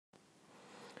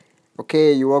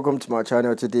Okay, you're welcome to my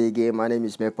channel today again. My name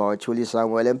is Mepa Chuli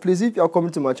Samuel, and please, if you're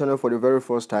coming to my channel for the very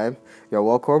first time, you're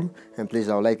welcome, and please,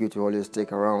 I would like you to always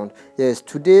stick around. Yes,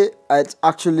 today it's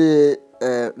actually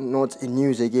not in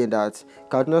news again that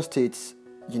Kaduna State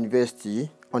University,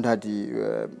 under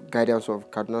the guidance of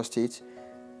Kaduna State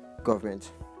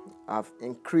government, have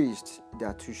increased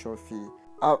their tuition fee.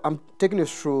 I'm taking a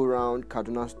stroll around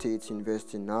Kaduna State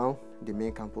University now, the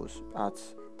main campus at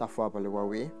Tafawa Balewa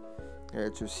Way,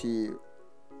 to see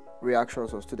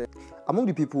reactions of students. Among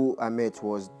the people I met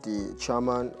was the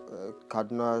chairman,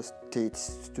 Kaduna State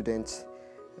Student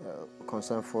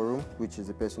Concern Forum, which is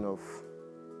the person of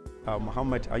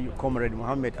Comrade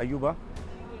Muhammad Ayuba.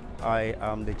 I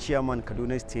am the chairman,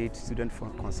 Kaduna State Student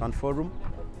Concern Forum,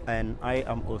 and I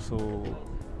am also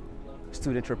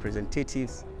student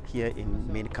representatives here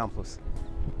in main campus.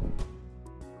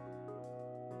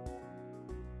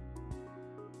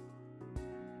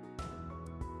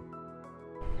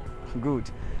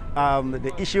 Good.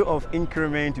 The issue of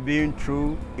increment being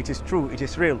true, it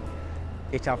is real.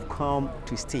 It have come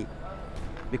to stay.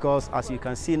 Because as you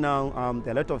can see now,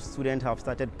 a lot of students have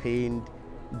started paying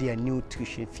their new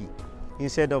tuition fee.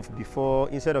 Instead of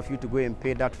you to go and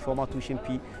pay that former tuition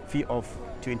fee of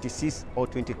 26 or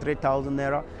 23,000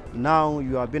 naira, now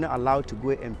you are being allowed to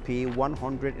go and pay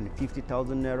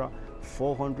 150,000 naira,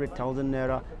 400,000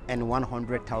 naira, and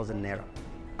 100,000 naira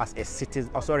as a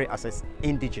citizen, as an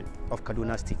indigent of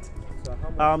Kaduna State.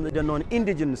 The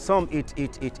non-indigent, some it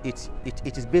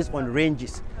is based on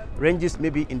ranges. Ranges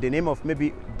maybe in the name of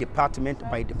maybe department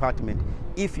by department.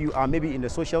 If you are maybe in the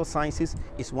social sciences,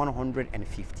 it's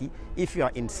 150. If you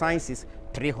are in sciences,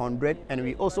 300. And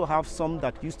we also have some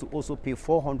that used to also pay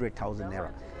 400,000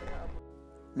 naira.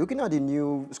 Looking at the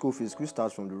new school fees, which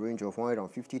starts from the range of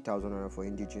 150,000 naira for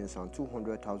indigents and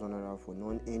 200,000 naira for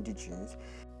non-indigents.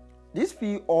 This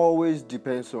fee always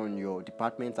depends on your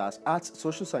department, as arts,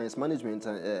 social science, management,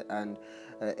 and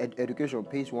education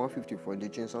pays 150 for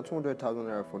indigents and 200,000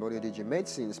 naira for non-indigent.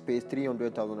 Medicine pays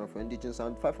 300,000 naira for indigents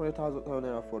and 500,000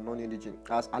 naira for non-indigent.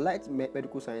 As allied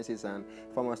medical sciences and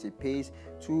pharmacy pays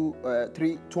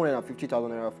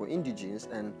 250,000 naira for indigents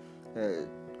and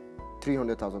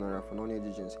 300,000 naira for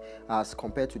non-indigents, as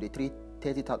compared to the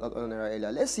 30,000 naira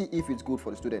earlier. Let's see if it's good for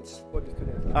the students.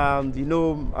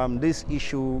 This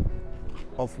issue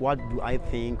of what do I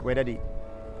think, whether the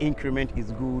increment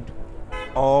is good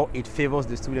or it favors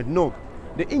the student. No,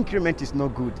 the increment is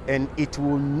not good, and it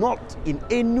will not in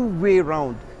any way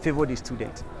around favor the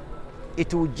student.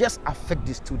 It will just affect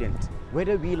the student,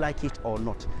 whether we like it or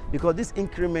not, because this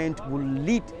increment will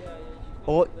lead,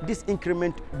 or this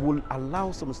increment will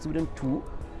allow some students to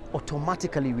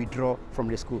automatically withdraw from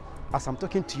the school. As I'm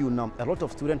talking to you now, a lot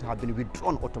of students have been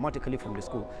withdrawn automatically from the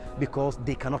school because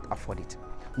they cannot afford it.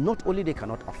 Not only they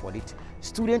cannot afford it,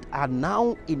 students are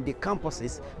now in the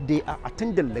campuses, they are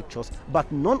attending lectures, but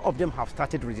none of them have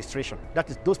started registration. That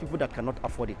is those people that cannot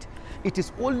afford it. It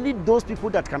is only those people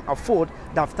that can afford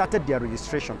that have started their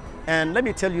registration. And let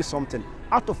me tell you something,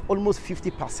 out of almost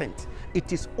 50%,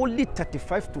 it is only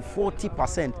 35 to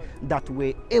 40% that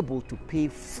were able to pay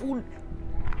full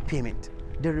payment.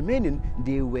 The remaining,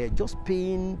 they were just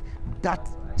paying that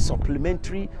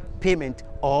supplementary payment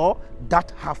or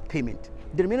that half payment.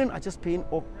 The remaining are just paying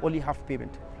only half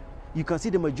payment. You can see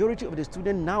the majority of the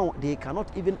students now, they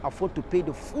cannot even afford to pay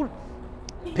the full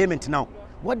payment now.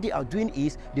 What they are doing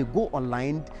is they go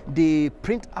online, they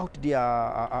print out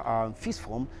their fees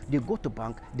form, they go to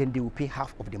bank, then they will pay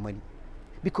half of the money.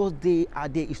 Because there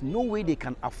is no way they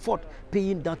can afford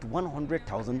paying that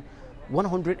 100,000,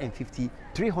 150,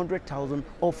 300,000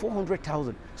 or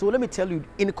 400,000. So let me tell you,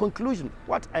 in conclusion,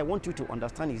 what I want you to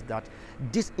understand is that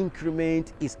this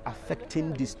increment is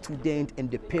affecting the student and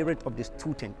the parent of the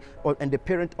student, and the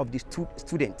parent of the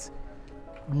students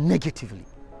negatively.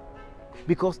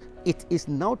 Because it is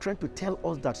now trying to tell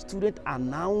us that students are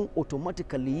now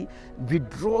automatically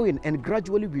withdrawing and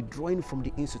gradually withdrawing from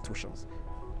the institutions.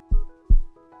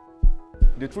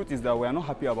 The truth is that we are not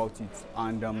happy about it,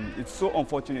 and it's so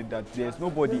unfortunate that there's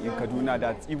nobody in Kaduna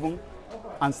that even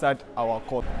answered our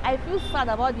call. I feel sad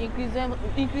about the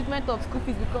increment of school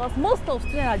fees because most of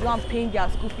students are the ones paying their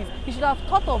school fees. You should have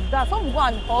thought of that. Some go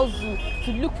and hustle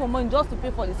to look for money just to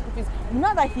pay for the school fees.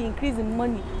 Now that he increased the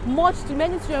money, many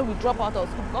students will drop out of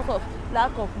school because of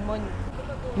lack of money.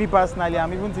 Me personally,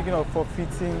 I'm even thinking of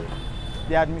forfeiting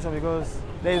the admission because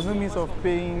there is no means of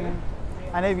paying.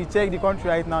 And if you check the country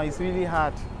right now, it's really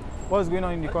hard. What's going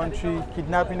on in the country,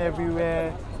 kidnapping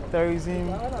everywhere, terrorism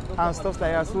and stuff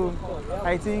like that. So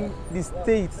I think the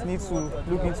state needs to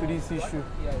look into this issue.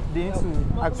 They need to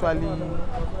actually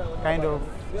kind of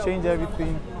change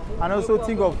everything and also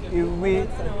think of a way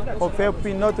of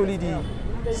helping not only the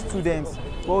students,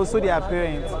 but also their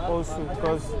parents also,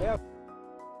 because...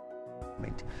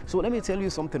 So let me tell you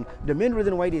something. The main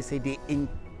reason why they say they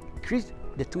increase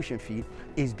the tuition fee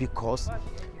is because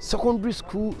secondary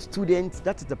school students,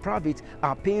 that is the private,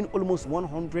 are paying almost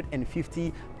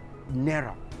 150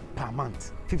 naira per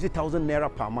month, 50,000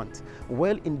 naira per month.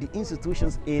 Well, in the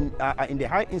institutions, in the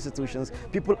high institutions,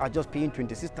 people are just paying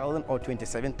 26,000 or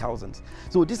 27,000.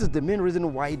 So this is the main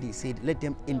reason why they said let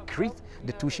them increase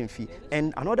the tuition fee.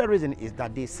 And another reason is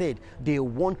that they said they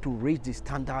want to raise the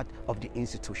standard of the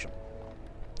institution.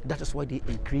 That is why they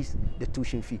increase the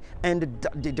tuition fee. And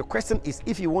the question is,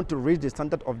 if you want to raise the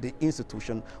standard of the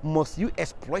institution, must you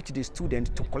exploit the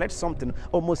student to collect something,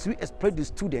 or must you exploit the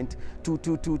student to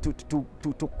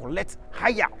collect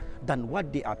higher than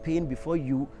what they are paying before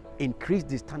you increase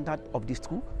the standard of the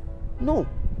school? No.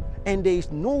 And there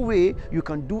is no way you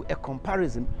can do a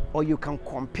comparison or you can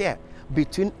compare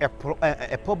between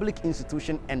a public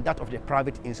institution and that of the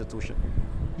private institution.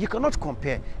 You cannot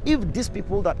compare. If these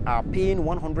people that are paying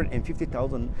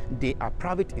 150,000, they are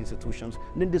private institutions,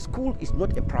 then the school is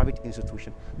not a private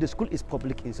institution. The school is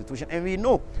public institution. And we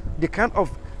know the kind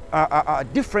of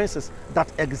differences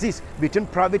that exist between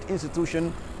private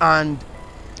institution and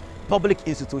public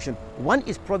institution. One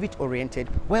is profit oriented,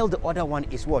 while the other one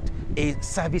is what? A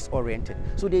service oriented.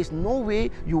 So there is no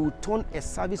way you will turn a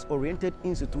service oriented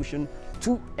institution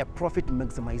to a profit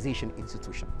maximization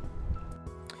institution.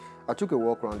 I took a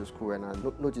walk around the school and I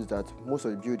noticed that most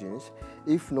of the buildings,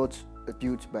 if not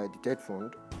built by the TED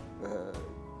Fund,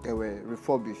 they were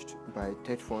refurbished by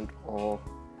TED Fund or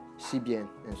CBN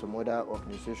and some other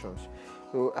organizations.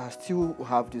 So I still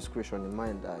have this question in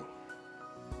mind that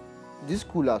this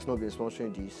school has not been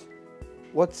sponsoring this.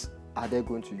 What are they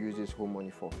going to use this whole money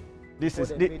for? This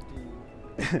is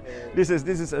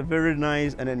a very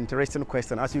nice and an interesting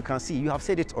question. As you can see, you have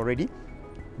said it already.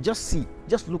 Just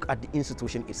look at the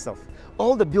institution itself.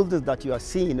 All the buildings that you are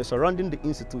seeing surrounding the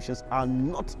institutions are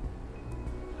not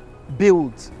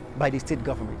built by the state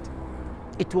government.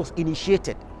 It was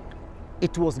initiated.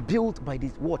 It was built by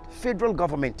the federal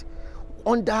government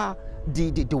under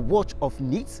the watch of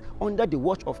NEETS, under the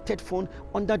watch of TED Fund,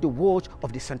 under the watch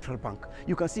of the central bank.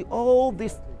 You can see all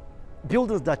these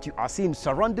buildings that you are seeing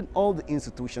surrounding all the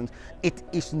institutions. It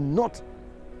is not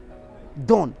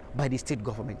done by the state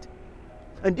government.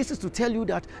 And this is to tell you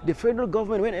that the federal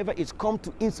government, whenever it's come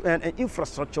to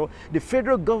infrastructure, the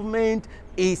federal government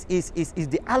is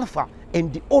the alpha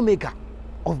and the omega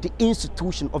of the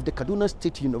institution of the Kaduna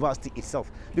State University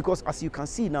itself. Because as you can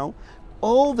see now,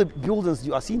 all the buildings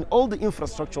you are seeing, all the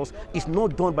infrastructures is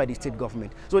not done by the state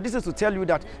government. So this is to tell you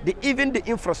that even the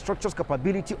infrastructure's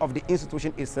capability of the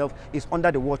institution itself is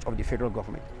under the watch of the federal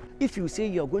government. If you say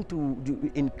you are going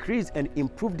to increase and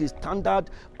improve the standard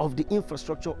of the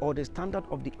infrastructure or the standard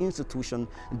of the institution,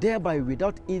 thereby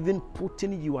without even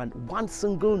putting you on one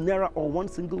single naira or one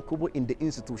single kobo in the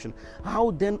institution,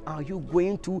 how then are you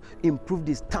going to improve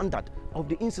the standard of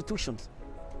the institutions?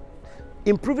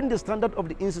 Improving the standard of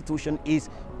the institution is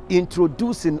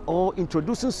introducing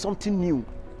something new.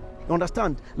 You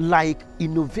understand? Like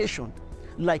innovation,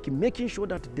 like making sure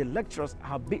that the lecturers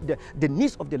the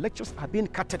needs of the lecturers are being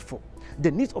catered for,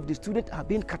 the needs of the students are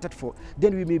being catered for.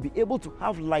 Then we may be able to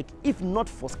have, like, if not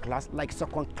first class, like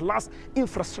second class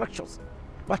infrastructures.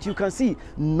 But you can see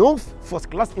no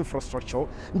first class infrastructure.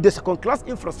 The second class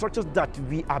infrastructures that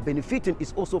we are benefiting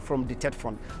is also from the TED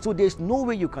Fund. So there's no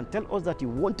way you can tell us that you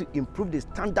want to improve the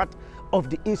standard of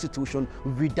the institution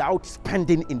without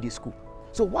spending in the school.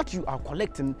 So what you are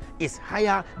collecting is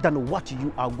higher than what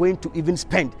you are going to even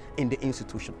spend in the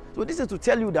institution. So this is to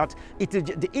tell you that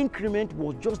the increment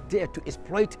was just there to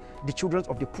exploit the children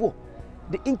of the poor.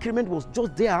 The increment was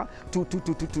just there to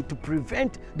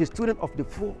prevent the student of the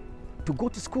poor to go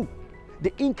to school.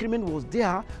 The increment was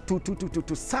there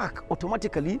to sack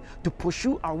automatically, to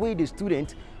pursue away the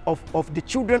students of the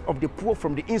children of the poor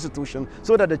from the institution,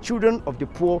 so that the children of the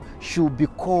poor should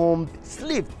become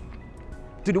slaves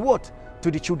to the what?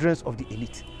 To the children of the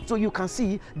elite. So you can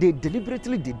see they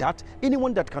deliberately did that.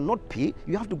 Anyone that cannot pay,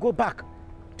 you have to go back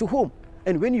to home.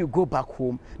 And when you go back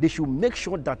home, they should make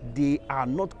sure that they are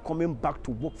not coming back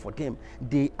to work for them.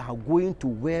 They are going to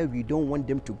where we don't want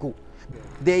them to go.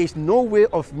 There is no way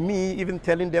of me even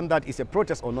telling them that it's a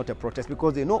protest or not a protest,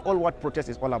 because they know all what protest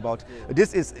is all about.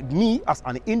 This is me as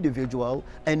an individual,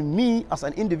 and me as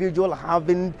an individual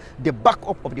having the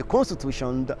backup of the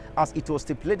Constitution as it was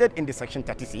stipulated in the Section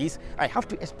 36. I have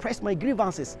to express my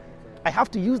grievances. I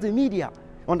have to use the media.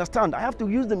 Understand, I have to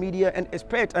use the media and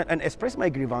express my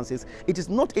grievances. It is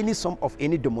not any sum of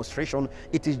any demonstration.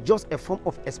 It is just a form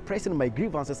of expressing my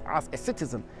grievances as a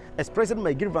citizen, expressing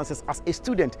my grievances as a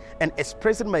student, and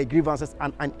expressing my grievances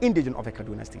as an indigent of a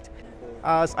Kaduna State.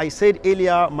 As I said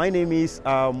earlier, my name is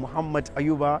Muhammad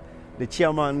Ayuba, the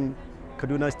chairman,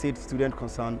 Kaduna State Student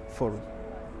Concern Forum,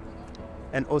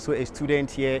 and also a student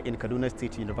here in Kaduna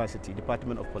State University,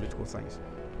 Department of Political Science.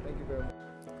 Thank you very much.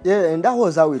 Yeah, and that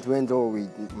was how it went on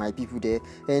with my people there.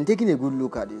 And taking a good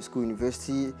look at the school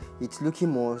university, it's looking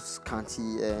more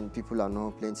scanty and people are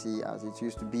not plenty as it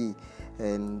used to be.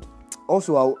 And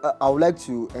also, I would like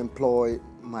to employ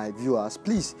my viewers.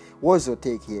 Please, what's your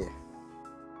take here?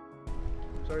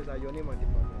 Sorry, sir, your name and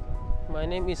department? My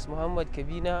name is Muhammad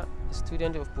Kabina,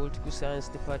 student of Political Science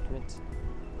Department.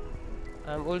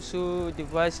 I'm also the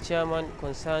Vice Chairman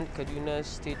concerned Kaduna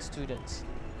State students.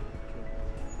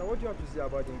 So what do you have to say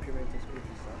about the increment in school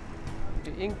fees,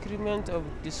 sir? The increment of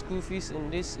the school fees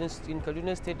in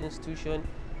Kaduna State institution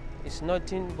is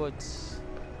nothing but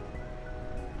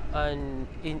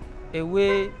in a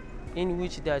way in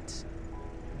which that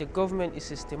the government is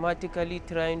systematically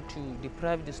trying to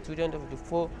deprive the student of the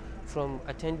poor from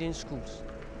attending schools.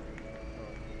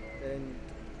 And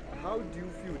how do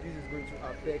you feel this is going to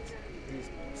affect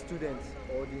the students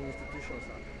or the institutions,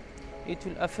 sir? It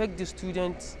will affect the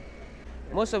students.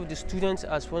 Most of the students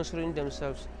are sponsoring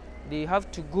themselves. They have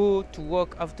to go to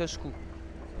work after school.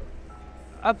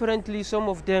 Apparently, some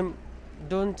of them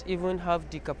don't even have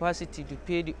the capacity to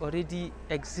pay the already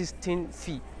existing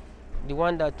fee, the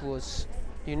one that was,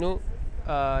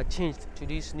 changed to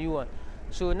this new one.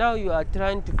 So now you are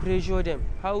trying to pressure them.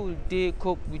 How will they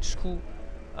cope with school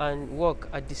and work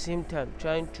at the same time,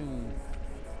 trying to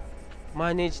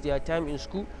manage their time in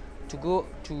school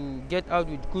to get out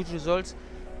with good results,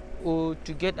 or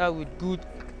to get out with good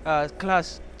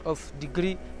class of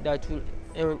degree that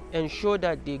will ensure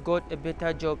that they got a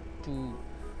better job to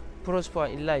prosper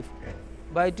in life.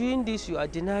 By doing this, you are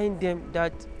denying them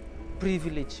that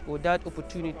privilege or that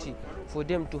opportunity for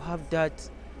them to have that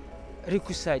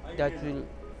requisite that will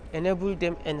enable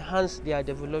them enhance their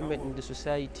development in the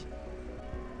society.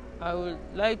 I would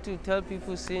like to tell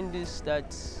people saying this, that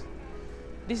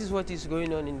this is what is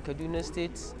going on in Kaduna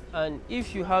State, and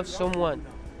if you have someone,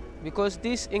 because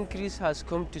this increase has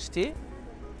come to stay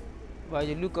by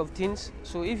the look of things,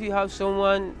 so if you have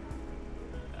someone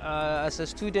as a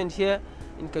student here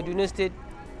in Kaduna State,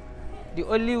 the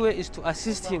only way is to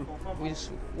assist him with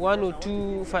one or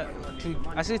two, to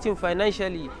assist him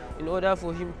financially in order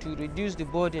for him to reduce the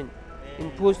burden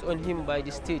imposed on him by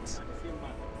the state,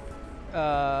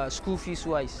 school fees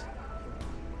wise.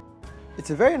 It's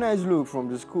a very nice look from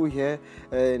the school here,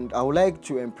 and I would like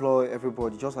to employ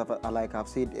everybody, just like I've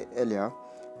said earlier.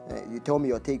 You tell me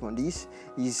your take on this.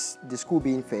 Is the school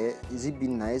being fair? Is it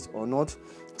being nice or not?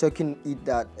 Checking it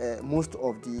that most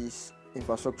of these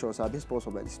infrastructures are being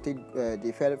sponsored by the state,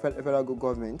 the federal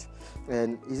government,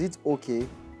 and is it okay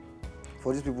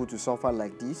for these people to suffer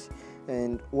like this?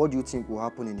 And what do you think will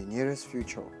happen in the nearest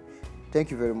future?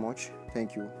 Thank you very much.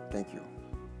 Thank you. Thank you.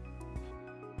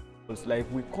 It's like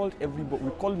we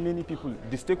called many people,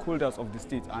 the stakeholders of the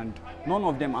state, and none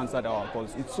of them answered our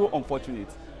calls. It's so unfortunate.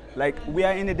 Like, we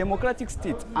are in a democratic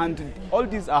state and all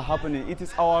these are happening. It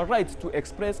is our right to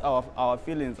express our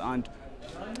feelings, and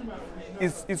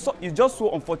it's just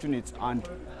so unfortunate, and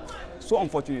so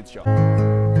unfortunate, sure.